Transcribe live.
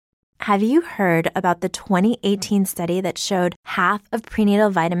Have you heard about the 2018 study that showed half of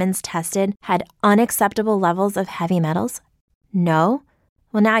prenatal vitamins tested had unacceptable levels of heavy metals? No?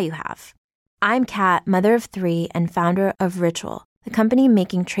 Well, now you have. I'm Kat, mother of 3 and founder of Ritual, the company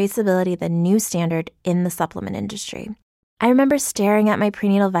making traceability the new standard in the supplement industry. I remember staring at my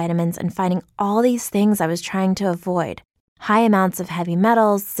prenatal vitamins and finding all these things I was trying to avoid. High amounts of heavy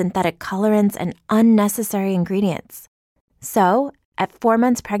metals, synthetic colorants, and unnecessary ingredients. So, at 4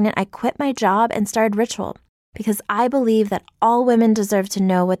 months pregnant, I quit my job and started Ritual because I believe that all women deserve to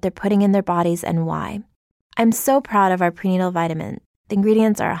know what they're putting in their bodies and why. I'm so proud of our prenatal vitamin. The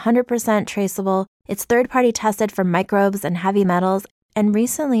ingredients are 100% traceable, it's third-party tested for microbes and heavy metals, and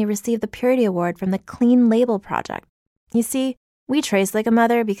recently received the Purity Award from the Clean Label Project. You see, we trace like a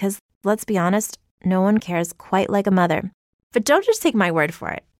mother because, let's be honest, no one cares quite like a mother. But don't just take my word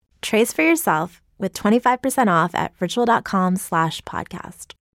for it. Trace for yourself with 25% off at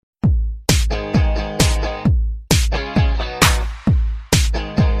ritual.com/podcast.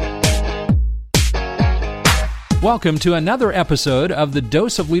 Welcome to another episode of the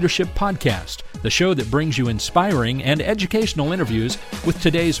Dose of Leadership podcast, the show that brings you inspiring and educational interviews with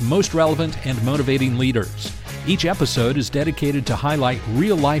today's most relevant and motivating leaders. Each episode is dedicated to highlight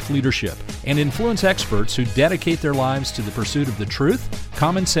real-life leadership and influence experts who dedicate their lives to the pursuit of the truth,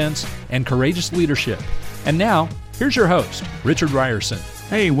 common sense, and courageous leadership. And now, here's your host, Richard Ryerson.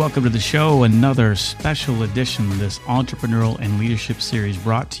 Hey, welcome to the show. Another special edition of this entrepreneurial and leadership series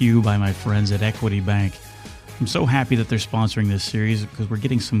brought to you by my friends at Equity Bank. I'm so happy that they're sponsoring this series because we're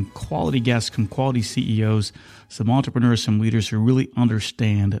getting some quality guests, some quality CEOs, some entrepreneurs, some leaders who really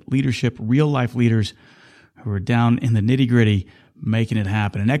understand leadership, real-life leaders who are down in the nitty-gritty making it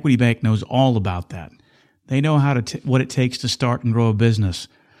happen. And Equity Bank knows all about that. They know how to what it takes to start and grow a business.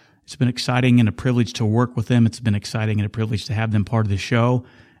 It's been exciting and a privilege to work with them. It's been exciting and a privilege to have them part of the show.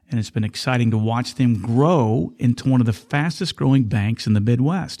 And it's been exciting to watch them grow into one of the fastest-growing banks in the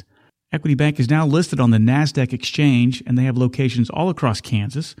Midwest. Equity Bank is now listed on the NASDAQ exchange, and they have locations all across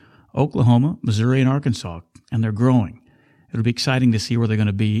Kansas, Oklahoma, Missouri, and Arkansas, and they're growing. It'll be exciting to see where they're going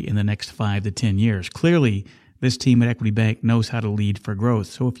to be in the next 5 to 10 years. Clearly, this team at Equity Bank knows how to lead for growth.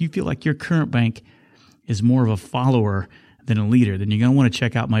 So if you feel like your current bank is more of a follower than a leader, then you're going to want to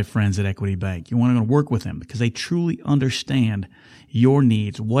check out my friends at Equity Bank. You want to work with them because they truly understand your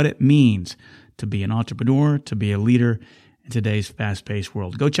needs, what it means to be an entrepreneur, to be a leader in today's fast-paced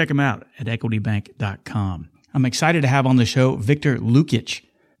world. Go check them out at equitybank.com. I'm excited to have on the show Victor Lukic.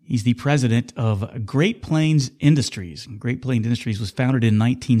 He's the president of Great Plains Industries. Great Plains Industries was founded in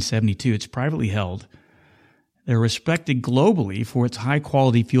 1972. It's privately held. They're respected globally for its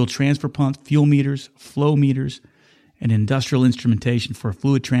high-quality fuel transfer pumps, fuel meters, flow meters, and industrial instrumentation for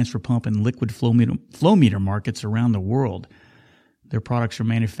fluid transfer pump and liquid flow meter markets around the world. Their products are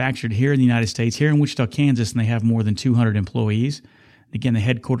manufactured here in the United States, here in Wichita, Kansas, and they have more than 200 employees. Again, the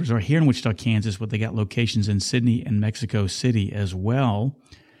headquarters are here in Wichita, Kansas, but they got locations in Sydney and Mexico City as well.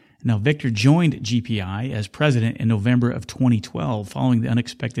 Now, Victor joined GPI as president in November of 2012 following the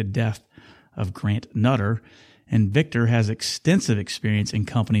unexpected death of Grant Nutter. And Victor has extensive experience in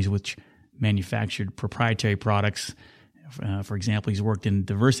companies which manufactured proprietary products. For example, he's worked in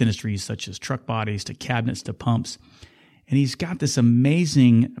diverse industries such as truck bodies to cabinets to pumps. And he's got this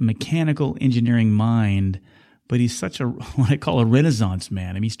amazing mechanical engineering mind, but he's such what I call a Renaissance man.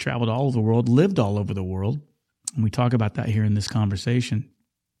 I mean, he's traveled all over the world, lived all over the world. And we talk about that here in this conversation.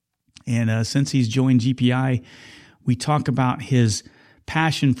 And since he's joined GPI, we talk about his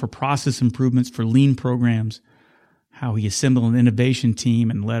passion for process improvements, for lean programs, how he assembled an innovation team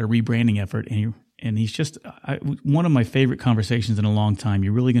and led a rebranding effort. And he's just one of my favorite conversations in a long time.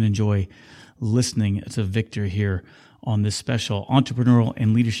 You're really going to enjoy listening to Victor here on this special entrepreneurial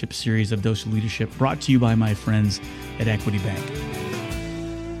and leadership series of Dose of Leadership brought to you by my friends at Equity Bank.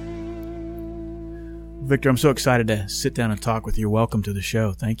 Victor, I'm so excited to sit down and talk with you. Welcome to the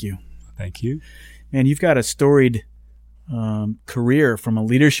show. Thank you. Thank you. Man, you've got a storied career from a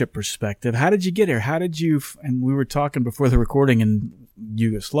leadership perspective. How did you get here? How did you, and we were talking before the recording in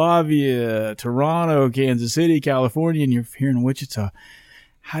Yugoslavia, Toronto, Kansas City, California, and you're here in Wichita.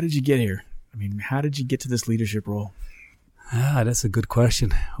 How did you get here? I mean, how did you get to this leadership role? That's a good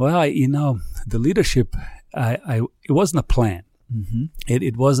question. Well, the leadership, it wasn't a plan. Mm-hmm.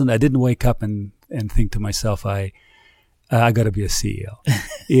 It wasn't, I didn't wake up and think to myself, I got to be a CEO.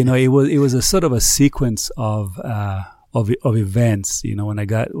 It was a sort of a sequence of events,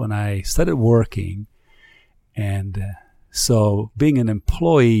 when I started working. And so being an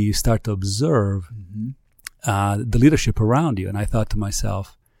employee, you start to observe the leadership around you. And I thought to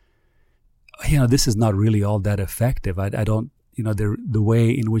myself, this is not really all that effective. I don't, the way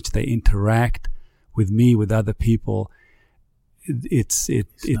in which they interact with me, with other people, it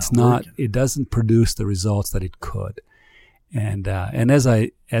doesn't produce the results that it could. And as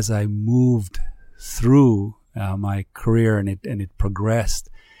I moved through my career and it progressed,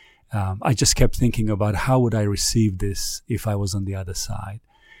 I just kept thinking about how would I receive this if I was on the other side.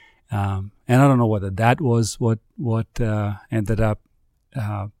 And I don't know whether that was what ended up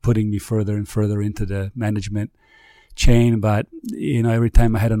putting me further and further into the management chain. But, every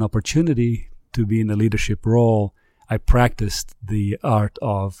time I had an opportunity to be in a leadership role, I practiced the art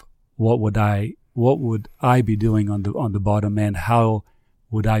of what would I be doing on the bottom end? How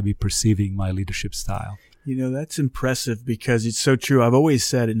would I be perceiving my leadership style? That's impressive because it's so true. I've always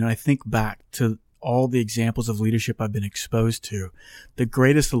said it, and I think back to all the examples of leadership I've been exposed to. The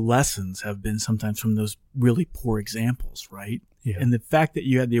greatest lessons have been sometimes from those really poor examples, right? Yeah. And the fact that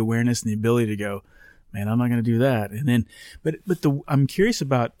you had the awareness and the ability to go, man, I'm not going to do that. And then, I'm curious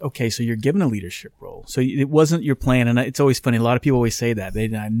about, okay, so you're given a leadership role. So it wasn't your plan. And it's always funny. A lot of people always say that.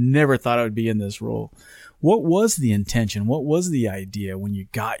 I never thought I would be in this role. What was the intention? What was the idea when you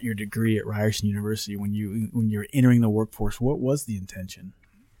got your degree at Ryerson University, when you're entering the workforce? What was the intention?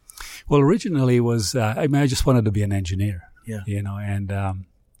 Well, originally it was, I just wanted to be an engineer. Yeah. And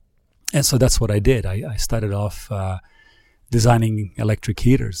so that's what I did. I started off, designing electric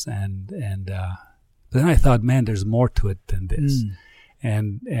heaters and then I thought, man, there's more to it than this.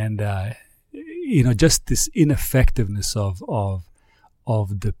 And just this ineffectiveness of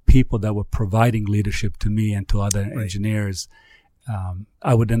the people that were providing leadership to me and to other engineers,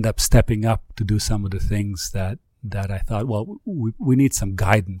 I would end up stepping up to do some of the things that I thought, well, we need some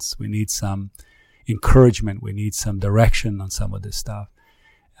guidance. We need some encouragement. We need some direction on some of this stuff.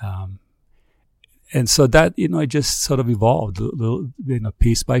 And so that, it just sort of evolved,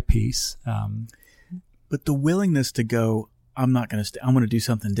 piece by piece. But the willingness to go, I'm not going to I'm going to do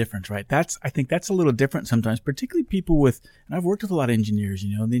something different, right? I think that's a little different sometimes, particularly people and I've worked with a lot of engineers,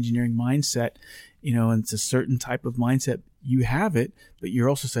 the engineering mindset, and it's a certain type of mindset. You have it, but you're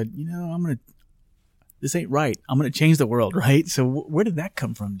also said, this ain't right. I'm going to change the world, right? So where did that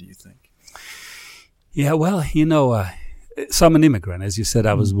come from, do you think? Yeah, well, so I'm an immigrant. As you said,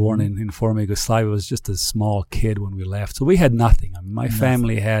 I was born in former Yugoslavia. I was just a small kid when we left. So we had nothing. My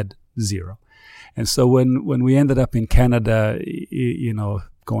family had zero. And so when we ended up in Canada,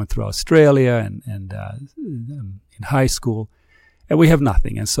 going through Australia and in high school, and we have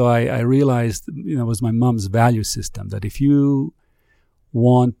nothing. And so I realized, it was my mom's value system that if you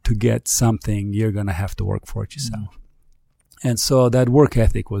want to get something, you're going to have to work for it yourself. And so that work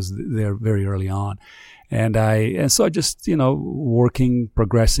ethic was there very early on. And so I just, working,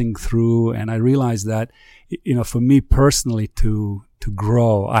 progressing through, and I realized that, for me personally to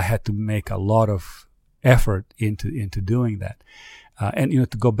grow, I had to make a lot of effort into doing that. And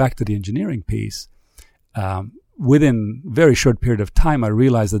to go back to the engineering piece, within a very short period of time, I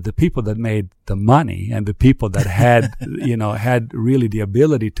realized that the people that made the money and the people that had, had really the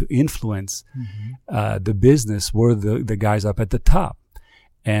ability to influence the business were the guys up at the top.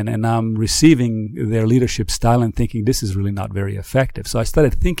 And I'm receiving their leadership style and thinking this is really not very effective. So I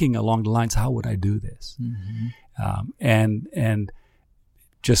started thinking along the lines, how would I do this? And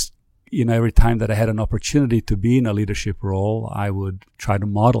just, every time that I had an opportunity to be in a leadership role, I would try to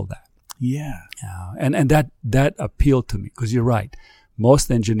model that. Yeah. And that appealed to me because you're right.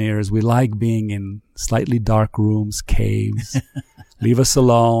 Most engineers, we like being in slightly dark rooms, caves. Leave us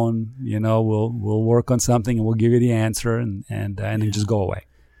alone. We'll work on something and we'll give you the answer and then just go away.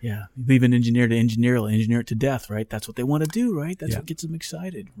 Yeah. Leave an engineer to engineer it to death, right? That's what they want to do, right? That's what gets them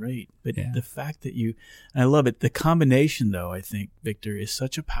excited, right? But the fact that and I love it. The combination, though, I think, Victor, is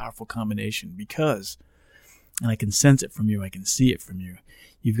such a powerful combination because, and I can sense it from you, I can see it from you.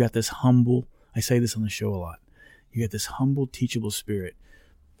 You've got this humble, I say this on the show a lot, you got this humble, teachable spirit.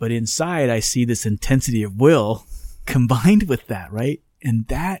 But inside, I see this intensity of will combined with that, right? And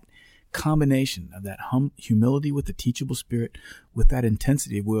that combination of that humility with the teachable spirit with that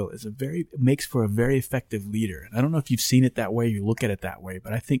intensity of will makes for a very effective leader. And I don't know if you've seen it that way, you look at it that way,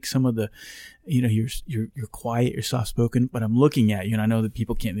 but I think some of the, you're quiet, you're soft spoken, but I'm looking at you and I know that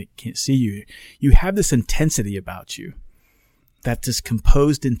people can't see you. You have this intensity about you. That's this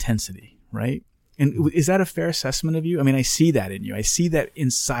composed intensity, right? And is that a fair assessment of you? I mean, I see that in you. I see that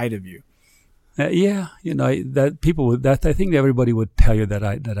inside of you. That people would, that I think everybody would tell you that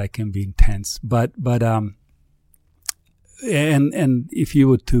I can be intense, but and if you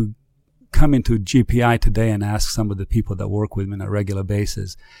were to come into GPI today and ask some of the people that work with me on a regular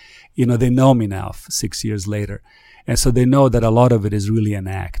basis, they know me now 6 years later. And so they know that a lot of it is really an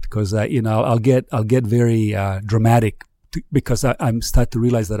act because, I'll get very, dramatic because I'm start to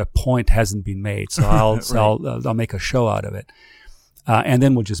realize that a point hasn't been made. So I'll make a show out of it. And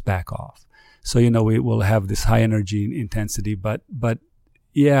then we'll just back off. So, we will have this high energy intensity, but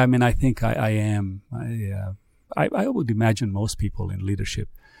yeah, I mean, I think I would imagine most people in leadership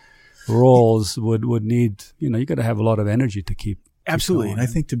roles would need, you got to have a lot of energy to keep. Absolutely. Going. And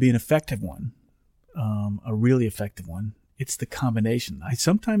I think to be an effective one, a really effective one, it's the combination.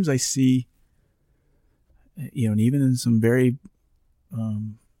 Sometimes I see, and even in some very,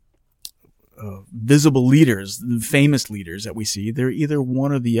 visible leaders, famous leaders that we see, they're either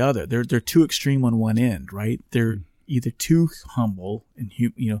one or the other. They're too extreme on one end, right? They're either too humble and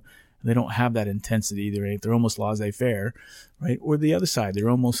they don't have that intensity. They're almost laissez-faire, right? Or the other side, they're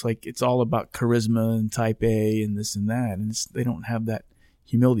almost like it's all about charisma and type A and this and that, and they don't have that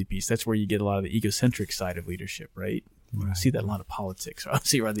humility piece. That's where you get a lot of the egocentric side of leadership, right? I see that in a lot of politics. I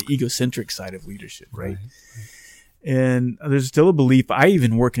see around the egocentric side of leadership, right? And there's still a belief, I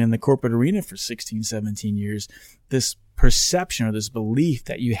even working in the corporate arena for 16, 17 years, this perception or this belief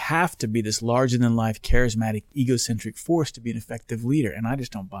that you have to be this larger-than-life, charismatic, egocentric force to be an effective leader. And I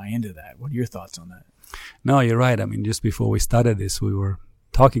just don't buy into that. What are your thoughts on that? No, you're right. I mean, just before we started this, we were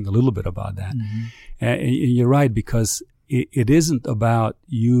talking a little bit about that. Mm-hmm. And you're right, because it isn't about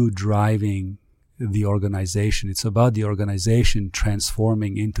you driving the organization. It's about the organization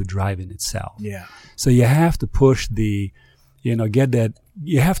transforming into driving itself. Yeah. So you have to push you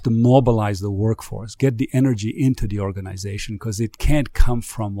have to mobilize the workforce, get the energy into the organization, because it can't come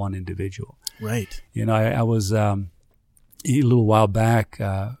from one individual. Right. I was, a little while back,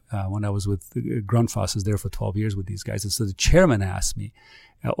 when I was with Grundfos, I was there for 12 years with these guys. And so the chairman asked me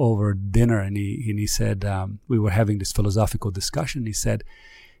over dinner, and he said, we were having this philosophical discussion. He said,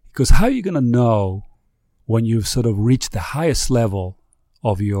 because how are you going to know when you've sort of reached the highest level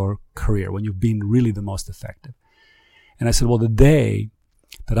of your career, when you've been really the most effective? And I said, well, the day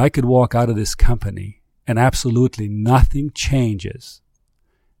that I could walk out of this company and absolutely nothing changes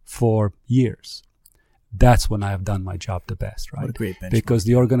for years, that's when I have done my job the best, right? What a great benchmark. Because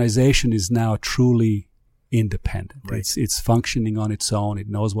the organization is now truly independent. Right. It's functioning on its own. It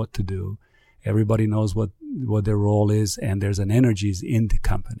knows what to do. Everybody knows what their role is, and there's an energy in the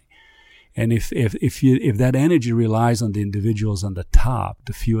company. And if that energy relies on the individuals on the top,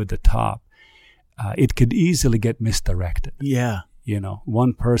 the few at the top, it could easily get misdirected. Yeah.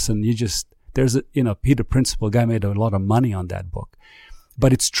 One person, there's a, Peter Principle, guy made a lot of money on that book.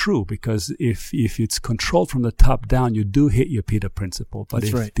 But it's true, because if it's controlled from the top down, you do hit your Peter Principle. But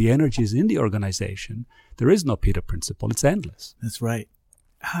That's right. the energy is in the organization, there is no Peter Principle. It's endless. That's right.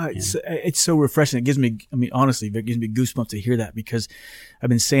 It's so refreshing. It gives me, honestly, it gives me goosebumps to hear that, because I've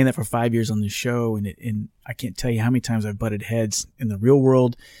been saying that for 5 years on this show, and I can't tell you how many times I've butted heads in the real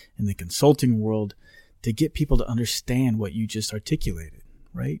world, in the consulting world, to get people to understand what you just articulated,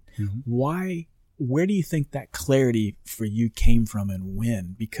 right? Mm-hmm. Where do you think that clarity for you came from, and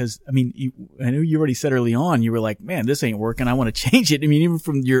when? Because, I know you already said early on, you were like, man, this ain't working. I want to change it. Even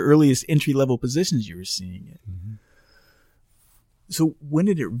from your earliest entry-level positions, you were seeing it. Mm-hmm. So when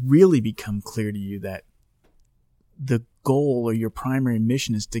did it really become clear to you that the goal or your primary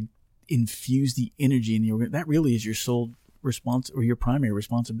mission is to infuse the energy in the organization? That really is your sole response, or your primary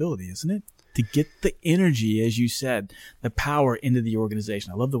responsibility, isn't it? To get the energy, as you said, the power into the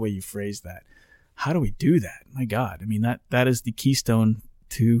organization. I love the way you phrased that. How do we do that? My God. That is the keystone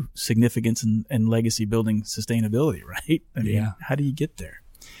to significance and legacy building sustainability, right? How do you get there?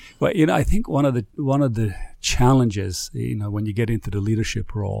 Well, I think one of the challenges, when you get into the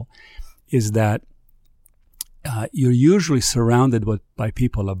leadership role, is that you're usually surrounded by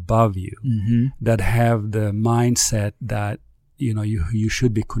people above you mm-hmm. that have the mindset that you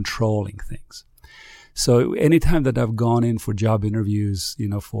should be controlling things. So anytime that I've gone in for job interviews,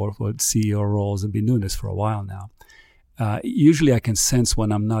 for CEO roles, and been doing this for a while now, usually I can sense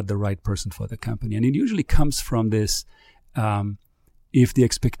when I'm not the right person for the company, and it usually comes from this. If the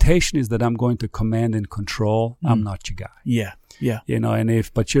expectation is that I'm going to command and control, I'm not your guy. Yeah. Yeah.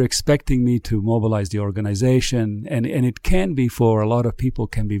 But you're expecting me to mobilize the organization, and it can be, for a lot of people,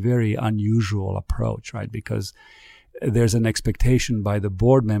 can be very unusual approach, right? Because there's an expectation by the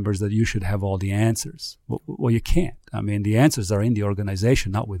board members that you should have all the answers. Well, you can't. The answers are in the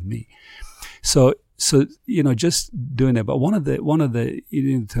organization, not with me. So just doing it. But one of the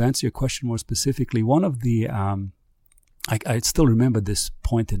to answer your question more specifically, one of the I still remember this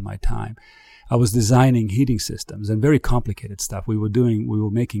point in my time. I was designing heating systems and very complicated stuff. We were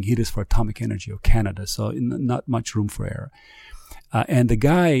making heaters for Atomic Energy of Canada, so not much room for error. And the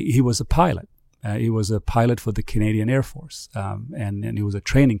guy, he was a pilot. He was a pilot for the Canadian Air Force, and he was a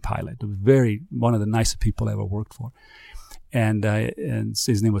training pilot. One of the nicest people I ever worked for. and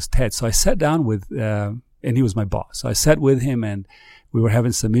his name was Ted. So I sat down with, and he was my boss. So I sat with him, and we were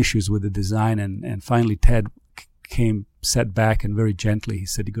having some issues with the design, and finally Ted sat back, and very gently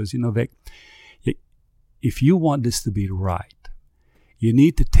he goes, Vic, if you want this to be right, you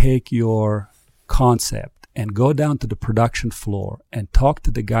need to take your concept and go down to the production floor and talk to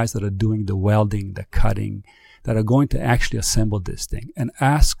the guys that are doing the welding, the cutting, that are going to actually assemble this thing, and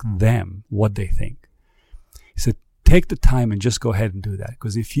ask them what they think. He said, take the time and just go ahead and do that,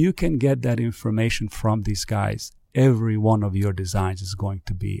 because if you can get that information from these guys, every one of your designs is going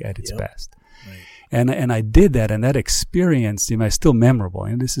to be at its best. Right. And I did that, and that experience, is still memorable,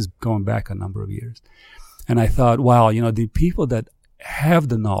 and this is going back a number of years. And I thought, wow, the people that have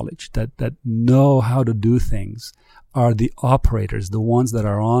the knowledge, that know how to do things, are the operators, the ones that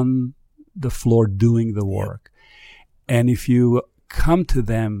are on the floor doing the work. And if you come to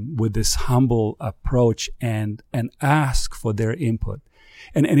them with this humble approach and ask for their input,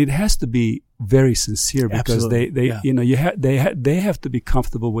 and it has to be very sincere, because they have to be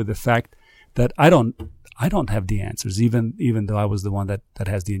comfortable with the fact that I don't have the answers, even though I was the one that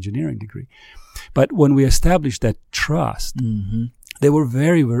has the engineering degree. But when we established that trust, they were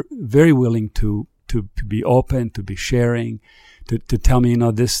very, very willing to be open, to be sharing, to tell me,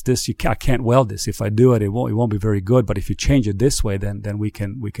 this I can't weld this. If I do it, it won't be very good. But if you change it this way, then we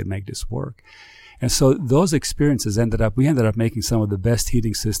can make this work. And so those experiences we ended up making some of the best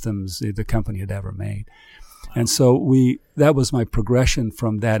heating systems the company had ever made. And so that was my progression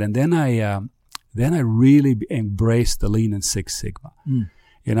from that. And then I really embraced the Lean and Six Sigma.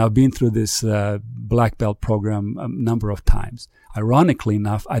 I've been through this black belt program a number of times. Ironically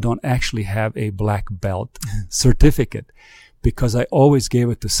enough, I don't actually have a black belt certificate, because I always gave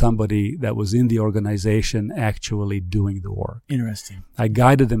it to somebody that was in the organization actually doing the work. Interesting. I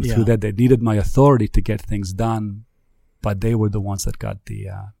guided them through that. They needed my authority to get things done, but they were the ones that got the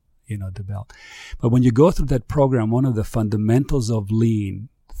belt. But when you go through that program, one of the fundamentals of lean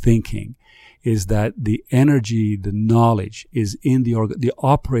thinking is that the energy, the knowledge is in the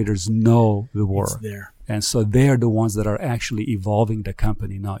operators know the work. It's there. And so they are the ones that are actually evolving the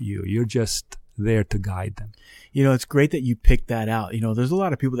company, not you. You're just there to guide them. It's great that you picked that out. There's a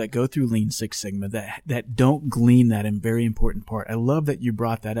lot of people that go through Lean Six Sigma that don't glean that very important part. I love that you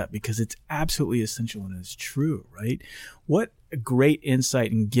brought that up, because it's absolutely essential and it's true, right? What a great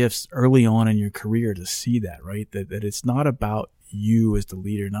insight and gifts early on in your career to see that, right? That it's not about you as the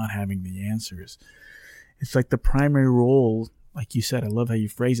leader not having the answers. It's like the primary role, like you said, I love how you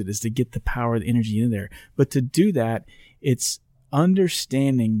phrase it, is to get the power, the energy in there. But to do that, it's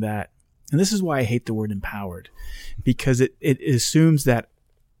understanding that, and this is why I hate the word empowered, because it assumes that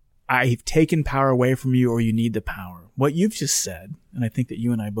I've taken power away from you, or you need the power. What you've just said, and I think that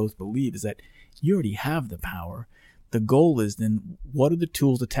you and I both believe, is that you already have the power. The goal is then, what are the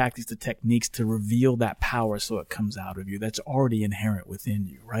tools, the tactics, the techniques to reveal that power so it comes out of you that's already inherent within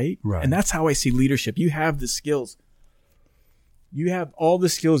you, right? Right. And that's how I see leadership. You have the skills. You have all the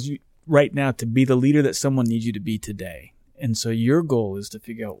skills right now to be the leader that someone needs you to be today. And so your goal is to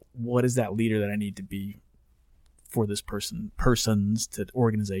figure out, what is that leader that I need to be for this person's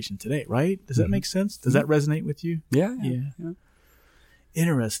organization today, right? Does that make sense? Does that resonate with you? Yeah.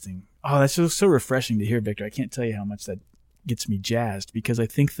 Interesting. Oh, that's so refreshing to hear, Victor. I can't tell you how much that gets me jazzed, because I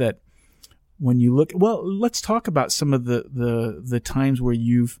think that when you look, let's talk about some of the times where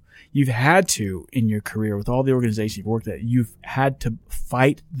you've had to, in your career, with all the organizations you've worked at, you've had to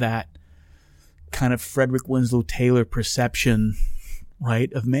fight that kind of Frederick Winslow Taylor perception,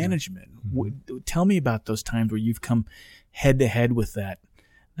 right, of management. Tell me about those times where you've come head to head with that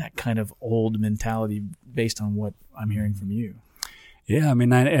kind of old mentality, based on what I'm hearing from you. Yeah, I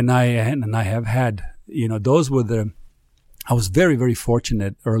mean, I have had, those were I was very, very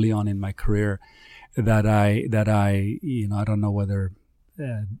fortunate early on in my career that I I don't know whether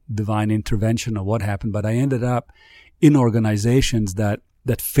divine intervention or what happened, but I ended up in organizations that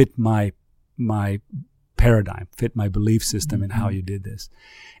fit my paradigm, fit my belief system in how you did this.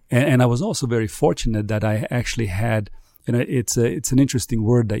 And I was also very fortunate that I actually had, it's an interesting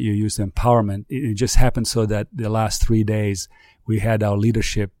word that you use, empowerment. It just happened so that the last 3 days we had our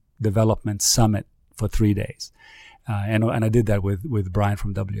leadership development summit for 3 days. And I did that with Brian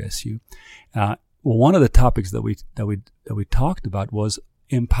from WSU. One of the topics that we talked about was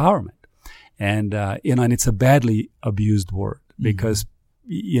empowerment. And and it's a badly abused word, because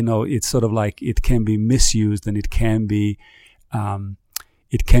it's sort of like it can be misused, and it can be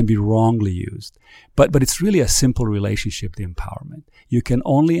wrongly used. But it's really a simple relationship, the empowerment. You can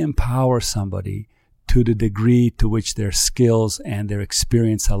only empower somebody to the degree to which their skills and their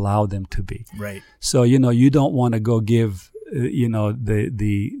experience allow them to be. Right. So, you don't want to go give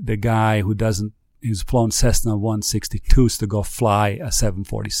the guy who's flown Cessna 162s to go fly a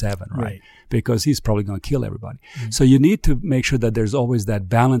 747, right? Because he's probably going to kill everybody. Mm-hmm. So you need to make sure that there's always that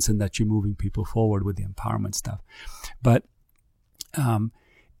balance and that you're moving people forward with the empowerment stuff. But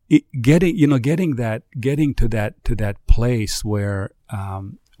getting to that place where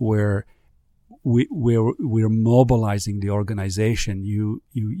we're mobilizing the organization,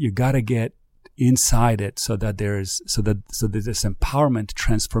 you got to get inside it so that this empowerment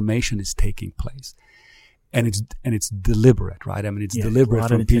transformation is taking place, and it's deliberate, right? I mean, it's deliberate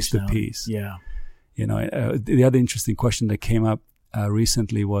from piece to piece. Yeah. The other interesting question that came up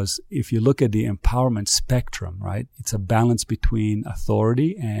recently was, if you look at the empowerment spectrum, right, it's a balance between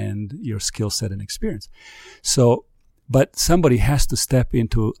authority and your skill set and experience. So, but somebody has to step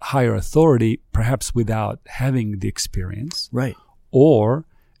into higher authority, perhaps without having the experience, right? Or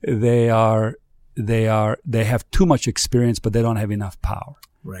they have too much experience, but they don't have enough power.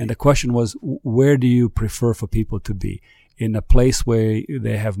 Right. And the question was, where do you prefer for people to be? In a place where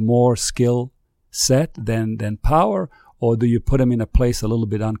they have more skill set than power, or do you put them in a place a little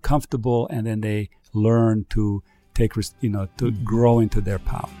bit uncomfortable and then they learn to to grow into their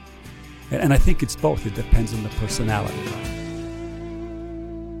power? And I think it's both. It depends on the personality.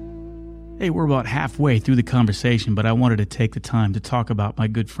 Hey, we're about halfway through the conversation, but I wanted to take the time to talk about my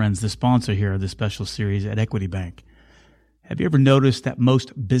good friends, the sponsor here of this special series at Equity Bank. Have you ever noticed that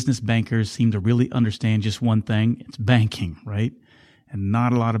most business bankers seem to really understand just one thing? It's banking, right? And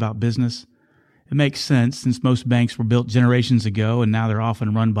not a lot about business. It makes sense, since most banks were built generations ago and now they're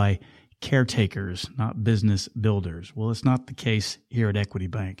often run by caretakers, not business builders. Well, it's not the case here at Equity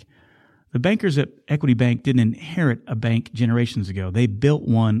Bank. The bankers at Equity Bank didn't inherit a bank generations ago. They built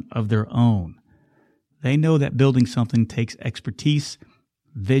one of their own. They know that building something takes expertise,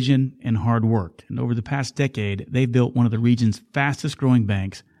 vision, and hard work. And over the past decade, they've built one of the region's fastest growing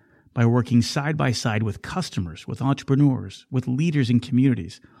banks by working side by side with customers, with entrepreneurs, with leaders in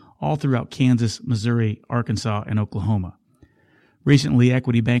communities, all throughout Kansas, Missouri, Arkansas, and Oklahoma. Recently,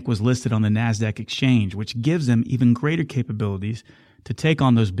 Equity Bank was listed on the NASDAQ exchange, which gives them even greater capabilities to take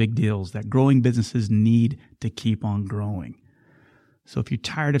on those big deals that growing businesses need to keep on growing. So if you're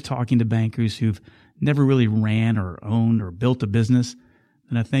tired of talking to bankers who've never really ran or owned or built a business,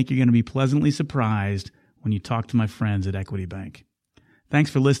 then I think you're going to be pleasantly surprised when you talk to my friends at Equity Bank.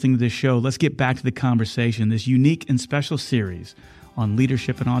 Thanks for listening to this show. Let's get back to the conversation, this unique and special series on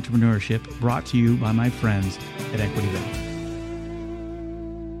leadership and entrepreneurship, brought to you by my friends at Equity Bank.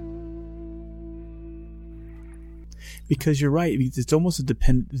 Because you're right. It's almost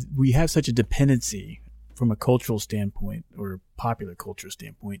we have such a dependency from a cultural standpoint, or a popular culture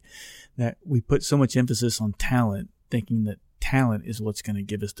standpoint, that we put so much emphasis on talent, thinking that talent is what's going to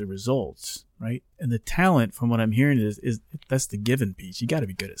give us the results, right? And the talent, from what I'm hearing, is that's the given piece. You got to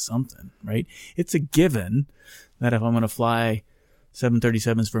be good at something, right? It's a given that if I'm going to fly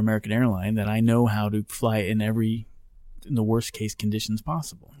 737s for American Airlines, that I know how to fly in the worst case conditions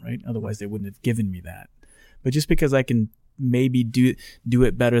possible, right? Otherwise, they wouldn't have given me that. But just because I can maybe do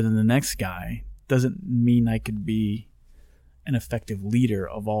it better than the next guy doesn't mean I could be an effective leader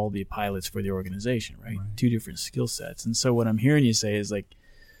of all the pilots for the organization, right? Two different skill sets. And so what I'm hearing you say is like,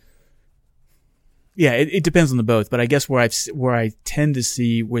 yeah, it depends on the both. But I guess where I tend to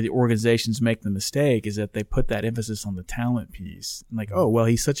see where the organizations make the mistake is that they put that emphasis on the talent piece. Like, oh, well,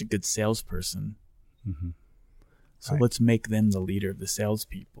 he's such a good salesperson. Mm-hmm. So let's make them the leader of the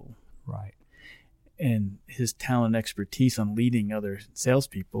salespeople. Right. And his talent and expertise on leading other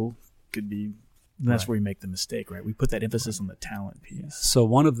salespeople could be, that's where we make the mistake, right? We put that emphasis on the talent piece. So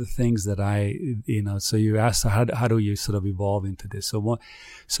one of the things that so you asked, how do you sort of evolve into this? So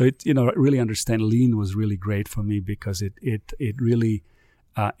really understand Lean was really great for me, because it really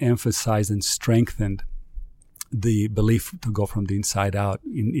emphasized and strengthened the belief to go from the inside out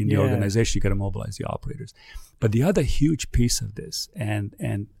in the organization. You got to mobilize the operators. But the other huge piece of this, and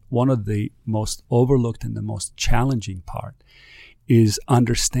one of the most overlooked and the most challenging part, is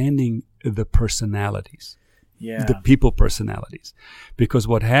understanding the personalities, the people personalities. Because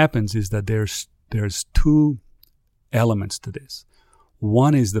what happens is that there's two elements to this.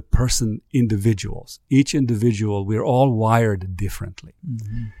 One is the individuals. Each individual, we're all wired differently.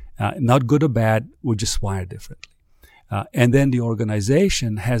 Mm-hmm. Not good or bad, we're just wired differently. And then the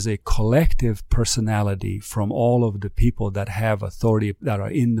organization has a collective personality from all of the people that have authority, that are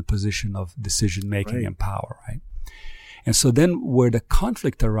in the position of decision-making and power, right? And so then where the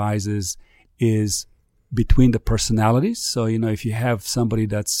conflict arises is between the personalities. So, if you have somebody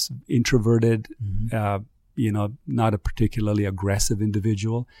that's introverted, not a particularly aggressive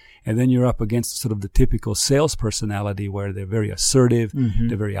individual. And then you're up against sort of the typical sales personality where they're very assertive,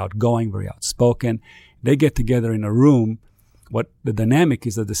 they're very outgoing, very outspoken. They get together in a room. What the dynamic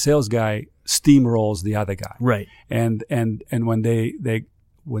is that the sales guy steamrolls the other guy. Right. And when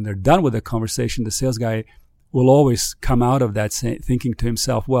when they're done with the conversation, the sales guy will always come out of that thinking to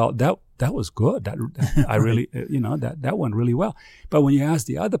himself, well, that was good. I really, that went really well. But when you ask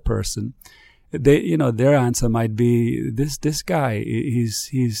the other person, their answer might be, this guy, he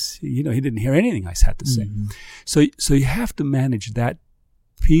didn't hear anything I had to say. So you have to manage that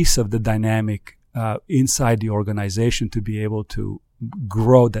piece of the dynamic inside the organization to be able to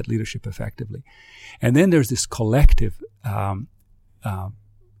grow that leadership effectively. And then there's this collective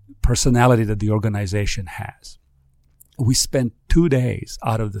personality that the organization has. We spent 2 days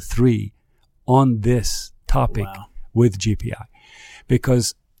out of the 3 on this topic with GPI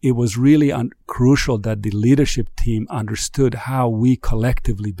because it was really crucial that the leadership team understood how we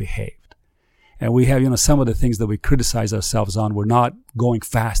collectively behaved. And we have, some of the things that we criticize ourselves on, we're not going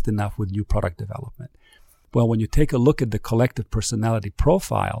fast enough with new product development. Well, when you take a look at the collective personality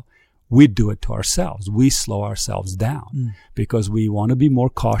profile, we do it to ourselves. We slow ourselves down because we want to be more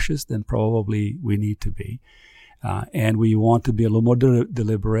cautious than probably we need to be. And we want to be a little more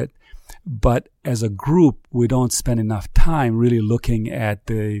deliberate. But as a group, we don't spend enough time really looking at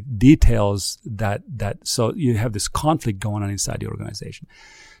the details so you have this conflict going on inside the organization.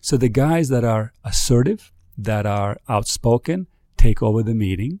 So the guys that are assertive, that are outspoken, take over the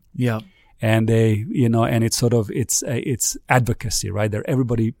meeting. Yeah. And they, and it's advocacy, right? There,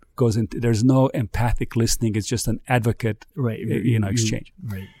 everybody goes into, there's no empathic listening. It's just an advocate, exchange.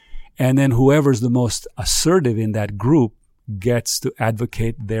 Right. And then whoever's the most assertive in that group gets to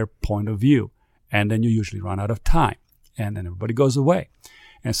advocate their point of view. And then you usually run out of time. And then everybody goes away.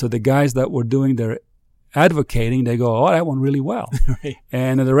 And so the guys that were doing their advocating, they go, oh, that went really well. Right.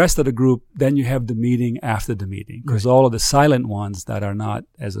 And the rest of the group, then you have the meeting after the meeting. Because all of the silent ones that are not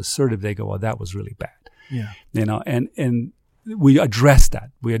as assertive, they go, well, that was really bad. Yeah. And we address that.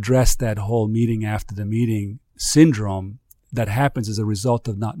 We address that whole meeting after the meeting syndrome that happens as a result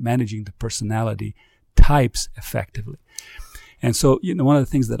of not managing the personality types effectively. And so, one of the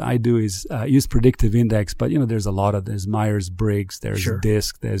things that I do is use predictive index, but, there's there's Myers-Briggs, there's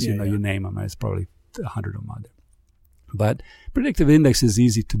DISC, there's, you name them. There's probably 100 of them out there. But predictive index is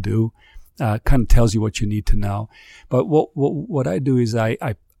easy to do, kind of tells you what you need to know. But what I do is I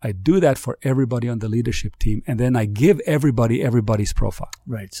do that for everybody on the leadership team, and then I give everybody's profile.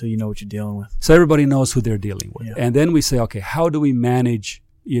 Right, so you know what you're dealing with. So everybody knows who they're dealing with. Yeah. And then we say, okay, how do we manage,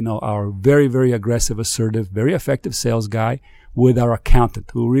 our very, very aggressive, assertive, very effective sales guy with our accountant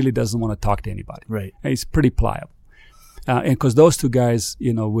who really doesn't want to talk to anybody. Right. And he's pretty pliable. And because those two guys,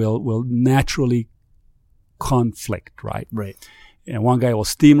 will naturally conflict, right? Right. And one guy will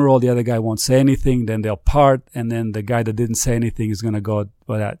steamroll, the other guy won't say anything, then they'll part, and then the guy that didn't say anything is going to go,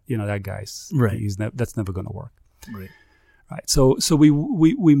 well, that guy's, right. That's never going to work. Right. Right. So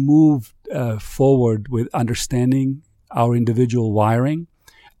we move forward with understanding our individual wiring,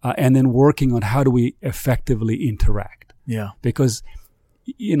 and then working on how do we effectively interact. Yeah. Because,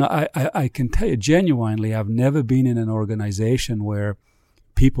 I can tell you genuinely, I've never been in an organization where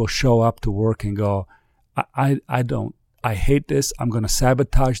people show up to work and go, I hate this. I'm going to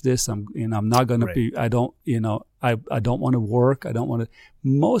sabotage this. I'm not going to be, I don't want to work. I don't want to.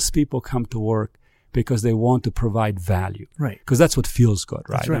 Most people come to work because they want to provide value. Right. Because that's what feels good,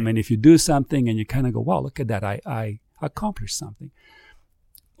 right? I mean, if you do something and you kind of go, wow, look at that. I accomplished something.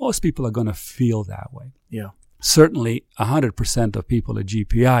 Most people are going to feel that way. Yeah. Certainly 100% of people at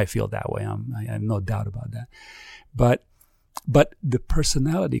GPI feel that way. I have no doubt about that. But the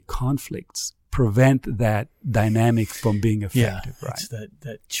personality conflicts prevent that dynamic from being effective, right? It's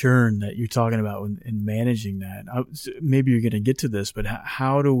that churn that you're talking about in managing that. Maybe you're going to get to this, but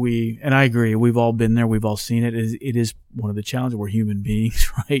how do we, and I agree, we've all been there, we've all seen it. It is one of the challenges. We're human beings,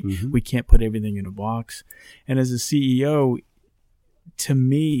 right? Mm-hmm. We can't put everything in a box. And as a CEO, to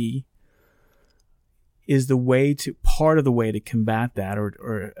me, is part of the way to combat that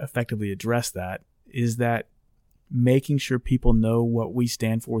or effectively address that is that making sure people know what we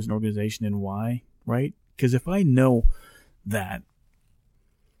stand for as an organization and why, right? Because if I know that,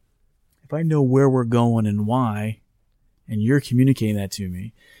 if I know where we're going and why, and you're communicating that to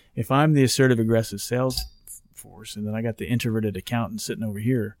me, if I'm the assertive, aggressive sales force and then I got the introverted accountant sitting over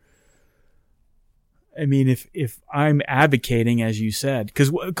here, I mean, if I'm advocating, as you said,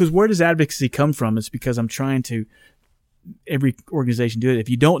 because where does advocacy come from? It's because I'm trying to, every organization do it. If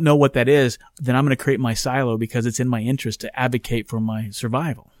you don't know what that is, then I'm going to create my silo because it's in my interest to advocate for my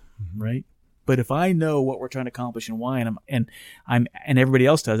survival, right? But if I know what we're trying to accomplish and why, and everybody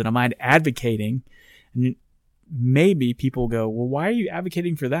else does it, I'm advocating, and maybe people go, well, why are you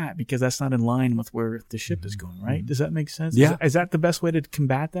advocating for that? Because that's not in line with where the ship is going, right? Does that make sense? Yeah. Is that the best way to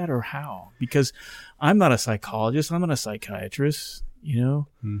combat that, or how? Because I'm not a psychologist. I'm not a psychiatrist.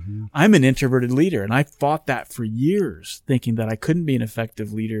 I'm an introverted leader, and I fought that for years, thinking that I couldn't be an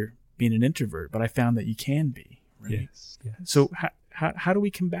effective leader being an introvert, but I found that you can be. Right? Yes. So how do we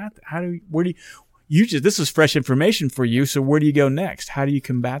combat that? This is fresh information for you. So where do you go next? How do you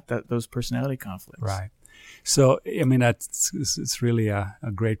combat those personality conflicts? Right. So, I mean, it's really a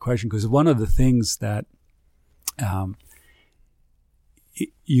great question, because one of the things that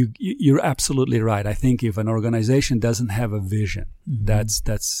you're absolutely right. I think if an organization doesn't have a vision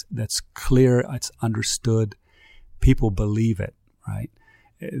that's clear, it's understood, people believe it, right?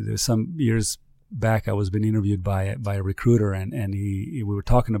 There's some years back, I was being interviewed by a recruiter, and we were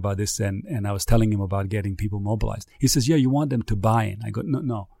talking about this, and I was telling him about getting people mobilized. He says, "Yeah, you want them to buy in." I go,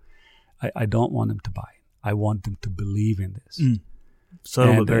 "No, I don't want them to buy in. I want them to believe in this."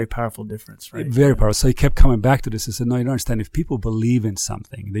 Subtle but very powerful difference, right? Very powerful. So he kept coming back to this. He said, "No, you don't understand. If people believe in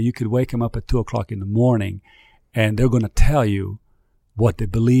something, that you could wake them up at 2:00 in the morning, and they're going to tell you what they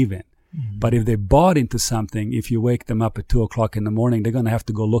believe in. But if they bought into something, if you wake them up at 2:00 in the morning, they're going to have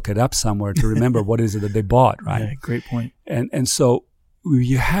to go look it up somewhere to remember what is it that they bought, right?" Yeah, great point. And so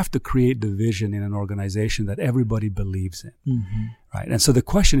you have to create the vision in an organization that everybody believes in, right? And so the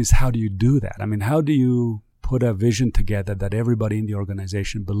question is, how do you do that? I mean, how do you put a vision together that everybody in the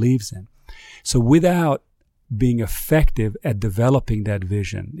organization believes in? So without being effective at developing that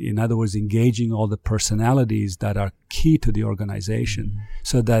vision, in other words, engaging all the personalities that are key to the organization,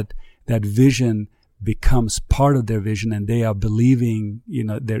 so that that vision becomes part of their vision, and they are believing,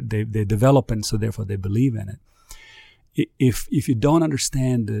 they develop, and so therefore they believe in it. If you don't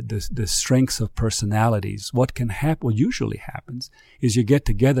understand the strengths of personalities, what usually happens is you get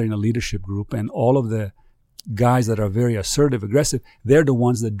together in a leadership group, and all of the guys that are very assertive, aggressive, they're the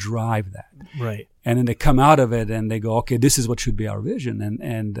ones that drive that. Right. And then they come out of it and they go, okay, this is what should be our vision.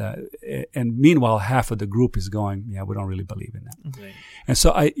 And meanwhile, half of the group is going, yeah, we don't really believe in that. Right. And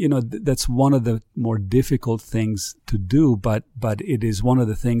so that's one of the more difficult things to do, but it is one of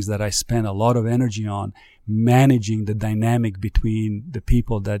the things that I spend a lot of energy on, managing the dynamic between the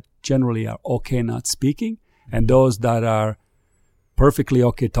people that generally are okay not speaking and those that are perfectly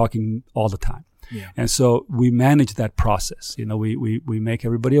okay talking all the time. Yeah. And so we manage that process. We make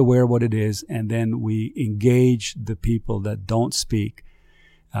everybody aware of what it is, and then we engage the people that don't speak,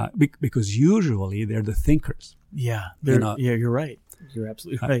 because usually they're the thinkers. Yeah. You're right. You're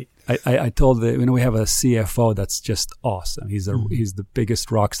absolutely right. I told we have a CFO that's just awesome. He's the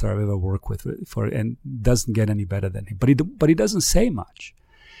biggest rock star I've ever worked with and doesn't get any better than him. But he doesn't say much.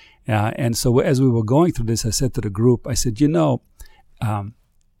 And so as we were going through this, I said to the group, I said,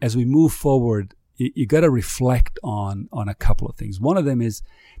 as we move forward, you got to reflect on a couple of things. One of them is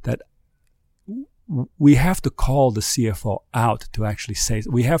that we have to call the CFO out to actually say.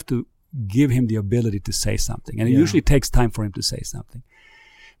 We have to give him the ability to say something, and it usually takes time for him to say something.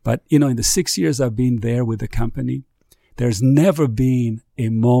 But in the 6 years I've been there with the company, there's never been a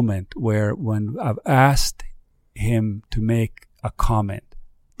moment where when I've asked him to make a comment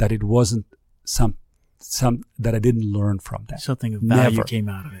that it wasn't some that I didn't learn from that. Something of value came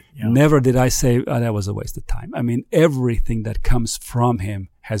out of it. Yeah. Never did I say, that was a waste of time. I mean, everything that comes from him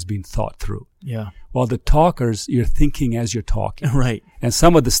has been thought through. Yeah. While the talkers, you're thinking as you're talking. Right. And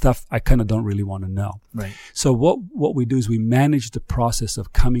some of the stuff I kind of don't really want to know. Right. So what we do is we manage the process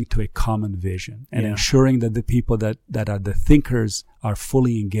of coming to a common vision and ensuring that the people that are the thinkers are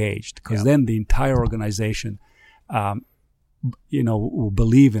fully engaged, because then the entire organization will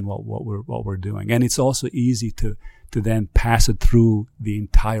believe in what we're doing, and it's also easy to then pass it through the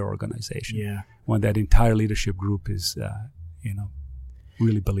entire organization. Yeah, when that entire leadership group is,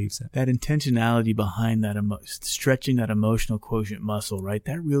 really believes it. That intentionality behind that, stretching that emotional quotient muscle, right?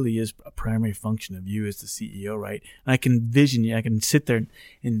 That really is a primary function of you as the CEO, right? And I can vision you. I can sit there and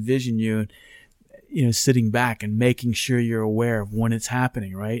envision you, sitting back and making sure you're aware of when it's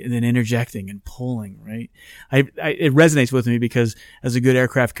happening, right? And then interjecting and pulling, right? It resonates with me because as a good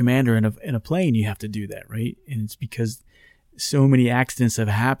aircraft commander in a plane, you have to do that, right? And it's because so many accidents have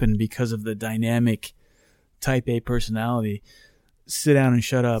happened because of the dynamic type A personality. Sit down and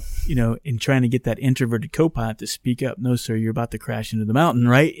shut up, in trying to get that introverted co-pilot to speak up. No, sir, you're about to crash into the mountain,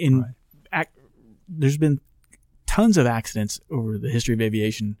 right? And there's been tons of accidents over the history of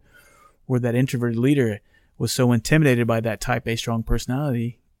aviation where that introverted leader was so intimidated by that type A strong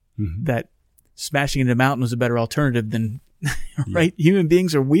personality that smashing into a mountain was a better alternative than, right? Yeah. Human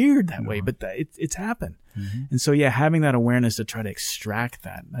beings are weird that way, but it's happened. Mm-hmm. And so, having that awareness to try to extract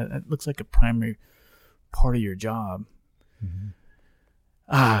that looks like a primary part of your job. Mm-hmm.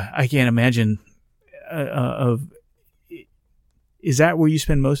 I can't imagine is that where you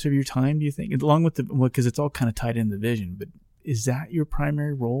spend most of your time, do you think? Along with because it's all kind of tied in the vision, but is that your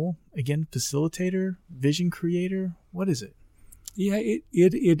primary role? Again, facilitator, vision creator? What is it? Yeah, it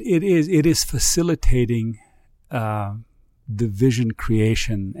is. It is facilitating the vision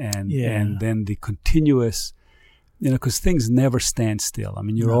creation and then the continuous, because things never stand still. I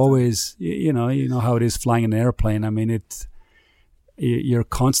mean, you're always, you know how it is flying an airplane. I mean, you're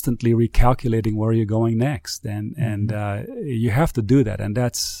constantly recalculating where you're going next, and you have to do that. And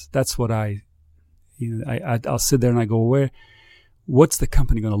that's what I'll sit there and I go, what's the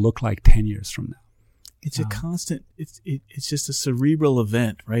company going to look like 10 years from now? It's a constant. It's just a cerebral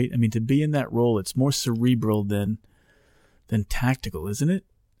event, right? I mean, to be in that role, it's more cerebral than tactical, isn't it?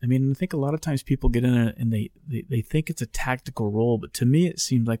 I mean, I think a lot of times people get in it and they think it's a tactical role, but to me, it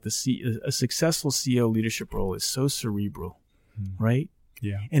seems like a successful CEO leadership role is so cerebral. Right?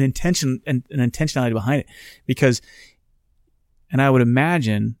 Yeah. And intentionality behind it. Because, and I would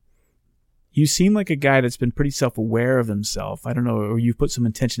imagine you seem like a guy that's been pretty self-aware of himself. I don't know, or you've put some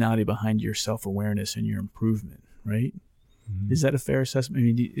intentionality behind your self-awareness and your improvement, right? Mm-hmm. Is that a fair assessment? I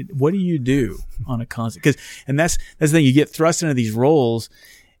mean, what do you do on a constant? And that's the thing, you get thrust into these roles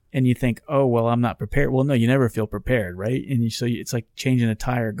and you think, oh, well, I'm not prepared. Well, no, you never feel prepared, right? And so it's like changing a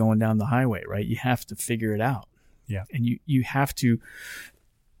tire going down the highway, right? You have to figure it out. Yeah. And you have to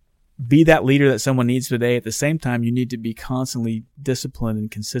be that leader that someone needs today. At the same time, you need to be constantly disciplined and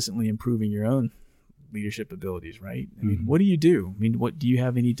consistently improving your own leadership abilities, right? I mean, what do you do? I mean, do you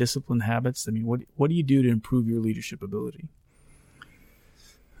have any disciplined habits? I mean, what do you do to improve your leadership ability?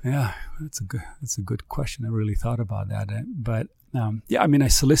 Yeah, that's a good question. I really thought about that. But I mean, I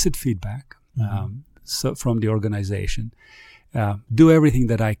solicit feedback so from the organization. Do everything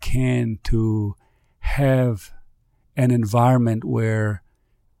that I can to have an environment where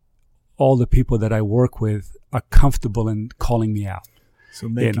all the people that I work with are comfortable in calling me out. So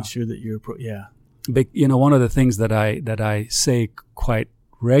making sure that you're, But, one of the things that I say quite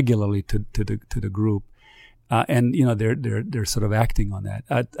regularly to the group, and they're sort of acting on that.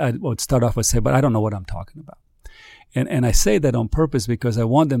 I would start off by saying, but I don't know what I'm talking about. And I say that on purpose because I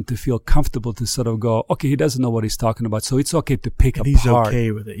want them to feel comfortable to sort of go, okay, he doesn't know what he's talking about, so it's okay to pick apart. He's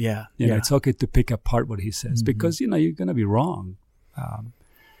okay with it, yeah. It's okay to pick apart what he says because, you're going to be wrong.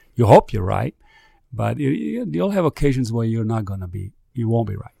 You hope you're right, but you'll have occasions where you won't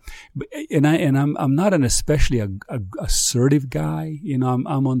be right. I'm not an especially assertive guy. I'm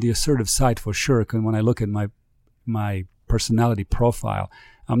on the assertive side for sure. Because when I look at my personality profile,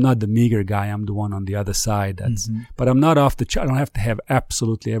 I'm not the meager guy. I'm the one on the other side. But I'm not off the chart. I don't have to have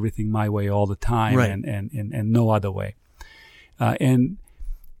absolutely everything my way all the time, right. and no other way. I'm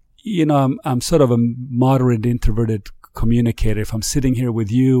sort of a moderate introverted communicator. If I'm sitting here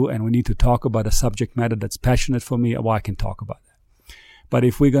with you and we need to talk about a subject matter that's passionate for me, I can talk about that. But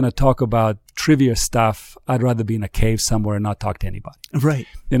if we're going to talk about trivia stuff, I'd rather be in a cave somewhere and not talk to anybody. Right.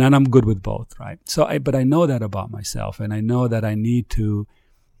 And I'm good with both, right? But I know that about myself, and I know that I need to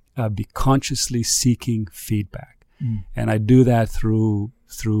be consciously seeking feedback. And I do that through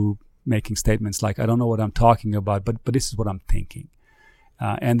making statements like, I don't know what I'm talking about, but this is what I'm thinking.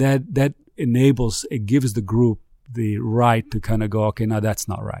 And that it gives the group the right to kind of go, okay, now that's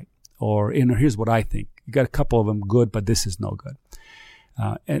not right. Or, here's what I think. You got a couple of them good, but this is no good.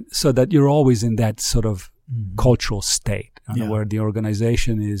 And so that you're always in that sort of cultural state where the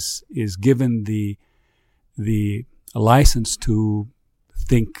organization is given the license to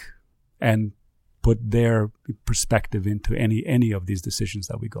think and put their perspective into any of these decisions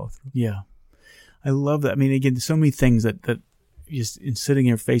that we go through. Yeah. I love that. I mean, again, so many things that just in sitting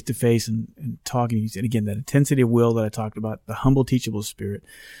here face to face and talking, and again, that intensity of will that I talked about, the humble, teachable spirit,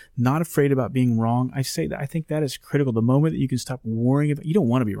 not afraid about being wrong. I think that is critical. The moment that you can stop worrying about, you don't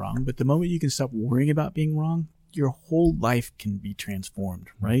want to be wrong, but the moment you can stop worrying about being wrong, your whole life can be transformed,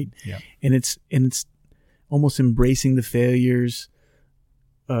 right? Yeah. And it's almost embracing the failures,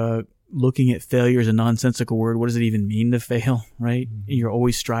 looking at failure as a nonsensical word. What does it even mean to fail, right? You're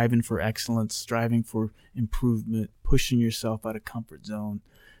always striving for excellence, striving for improvement, pushing yourself out of comfort zone,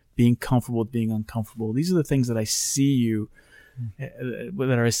 being comfortable with being uncomfortable. These are the things that I see you that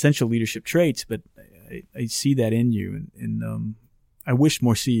are essential leadership traits, but I see that in you. And I wish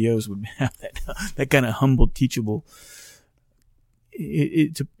more CEOs would have that kind of humble, teachable.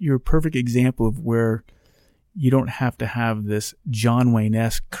 You're a perfect example of where you don't have to have this John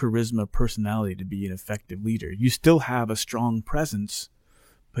Wayne-esque charisma personality to be an effective leader. You still have a strong presence,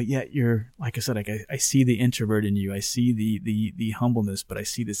 but yet you're, like I said, I see the introvert in you. I see the humbleness, but I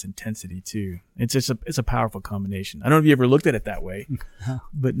see this intensity too. It's a powerful combination. I don't know if you ever looked at it that way,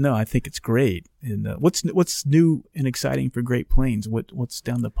 but no, I think it's great. And what's new and exciting for Great Plains? What's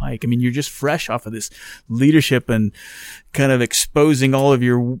down the pike? I mean, you're just fresh off of this leadership and kind of exposing all of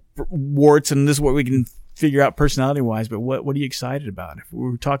your warts, and this is what we can figure out personality-wise, but what are you excited about? If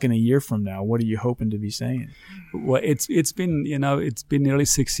we were talking a year from now, what are you hoping to be saying? Well, it's been nearly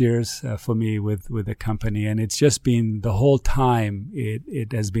 6 years for me with the company, and it's just been the whole time.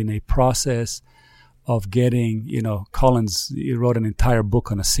 It has been a process of getting, Collins, he wrote an entire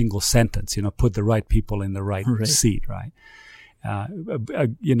book on a single sentence. Put the right people in the right seat, right?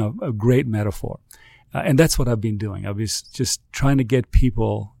 A great metaphor, and that's what I've been doing. I was just trying to get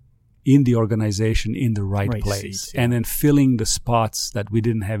people in the organization in the right place, seats, and then filling the spots that we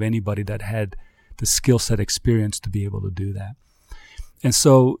didn't have anybody that had the skill set, experience to be able to do that. And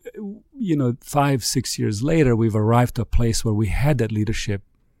so, 5-6 years later, we've arrived to a place where we had that leadership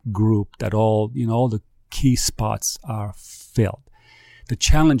group that all the key spots are filled. The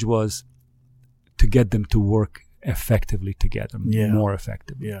challenge was to get them to work effectively together, more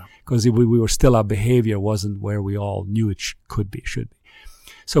effectively. Yeah. Because we were still, our behavior wasn't where we all knew it should be.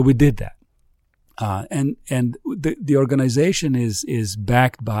 So we did that. And the organization is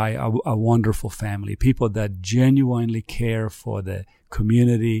backed by a wonderful family, people that genuinely care for the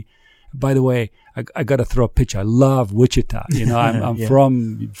community. By the way, I got to throw a pitch. I love Wichita. I'm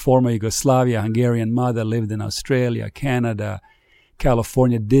from former Yugoslavia, Hungarian mother, lived in Australia, Canada,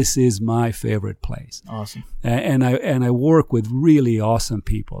 California. This is my favorite place. Awesome. And I work with really awesome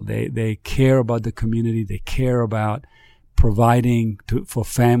people. They care about the community. They care about providing for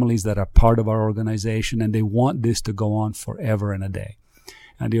families that are part of our organization, and they want this to go on forever and a day.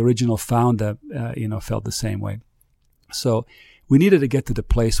 And the original founder, felt the same way. So we needed to get to the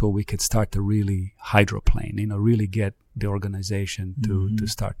place where we could start to really hydroplane, really get the organization to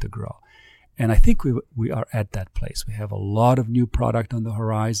start to grow. And I think we are at that place. We have a lot of new product on the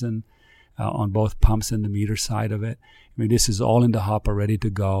horizon, on both pumps and the meter side of it. I mean, this is all in the hopper, ready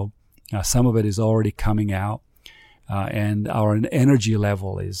to go. Some of it is already coming out. And our energy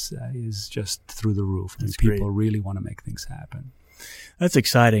level is just through the roof. And people really want to make things happen. That's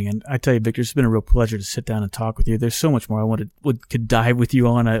exciting. And I tell you, Victor, it's been a real pleasure to sit down and talk with you. There's so much more I could dive with you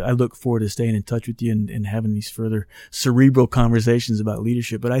on. I look forward to staying in touch with you and having these further cerebral conversations about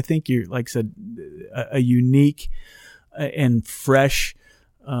leadership. But I think you're, like I said, a unique and fresh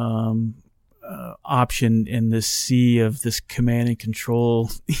option in the sea of this command and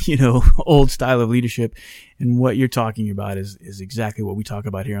control, old style of leadership. And what you're talking about is exactly what we talk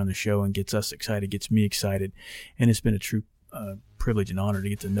about here on the show, and gets us excited, gets me excited. And it's been a true privilege and honor to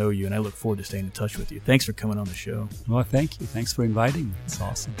get to know you. And I look forward to staying in touch with you. Thanks for coming on the show. Well, thank you. Thanks for inviting me. It's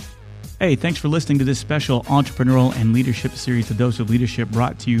awesome. Hey, thanks for listening to this special entrepreneurial and leadership series, The Dose of Leadership,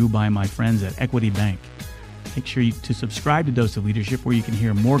 brought to you by my friends at Equity Bank. Make sure to subscribe to Dose of Leadership, where you can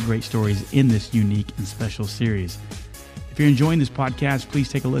hear more great stories in this unique and special series. If you're enjoying this podcast, please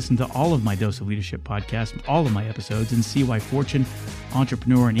take a listen to all of my Dose of Leadership podcasts, all of my episodes, and see why Fortune,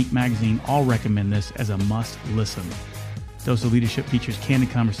 Entrepreneur, and Inc. magazine all recommend this as a must listen. Dose of Leadership features candid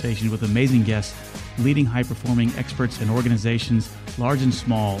conversations with amazing guests, leading high-performing experts and organizations, large and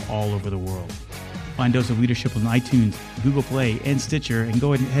small, all over the world. Find Dose of Leadership on iTunes, Google Play, and Stitcher, and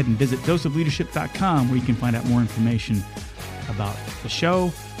go ahead and visit doseofleadership.com, where you can find out more information about the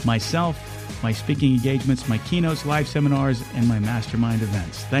show, myself, my speaking engagements, my keynotes, live seminars, and my mastermind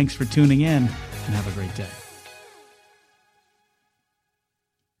events. Thanks for tuning in, and have a great day.